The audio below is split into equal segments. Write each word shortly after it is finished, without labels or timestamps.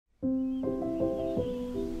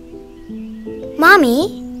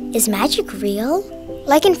Mommy, is magic real?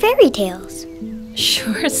 Like in fairy tales?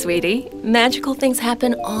 Sure, sweetie. Magical things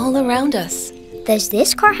happen all around us. Does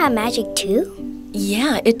this car have magic too?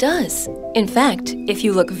 Yeah, it does. In fact, if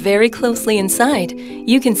you look very closely inside,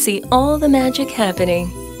 you can see all the magic happening.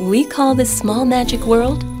 We call this small magic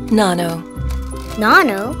world Nano.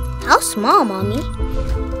 Nano? How small, Mommy?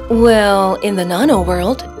 Well, in the Nano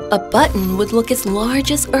world, a button would look as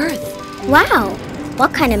large as Earth. Wow!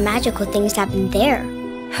 What kind of magical things happen there?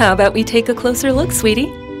 How about we take a closer look,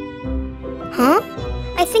 sweetie? Huh?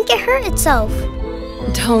 I think it hurt itself.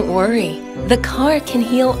 Don't worry. The car can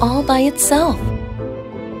heal all by itself.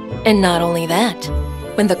 And not only that,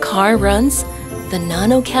 when the car runs, the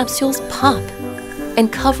nanocapsules pop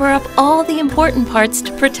and cover up all the important parts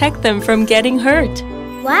to protect them from getting hurt.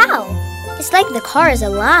 Wow! It's like the car is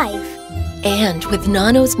alive. And with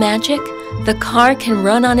Nano's magic, the car can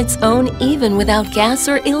run on its own even without gas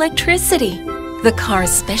or electricity. The car's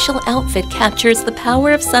special outfit captures the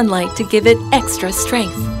power of sunlight to give it extra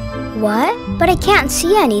strength. What? But I can't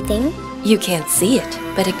see anything. You can't see it,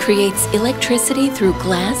 but it creates electricity through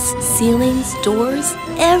glass, ceilings, doors,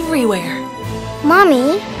 everywhere.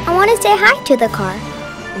 Mommy, I want to say hi to the car.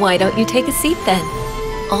 Why don't you take a seat then?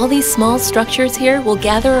 All these small structures here will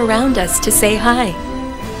gather around us to say hi.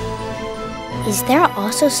 Is there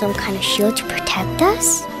also some kind of shield to protect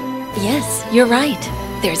us? Yes, you're right.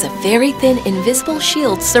 There's a very thin invisible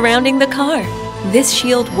shield surrounding the car. This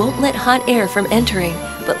shield won't let hot air from entering,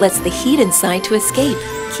 but lets the heat inside to escape,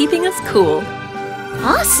 keeping us cool.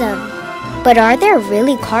 Awesome! But are there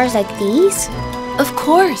really cars like these? Of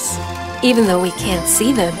course! Even though we can't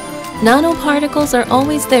see them, nanoparticles are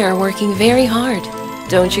always there working very hard.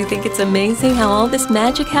 Don't you think it's amazing how all this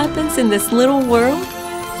magic happens in this little world?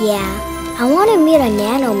 Yeah, I want to meet a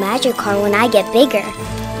nano magic car when I get bigger.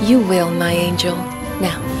 You will, my angel.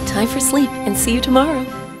 Now, time for sleep and see you tomorrow.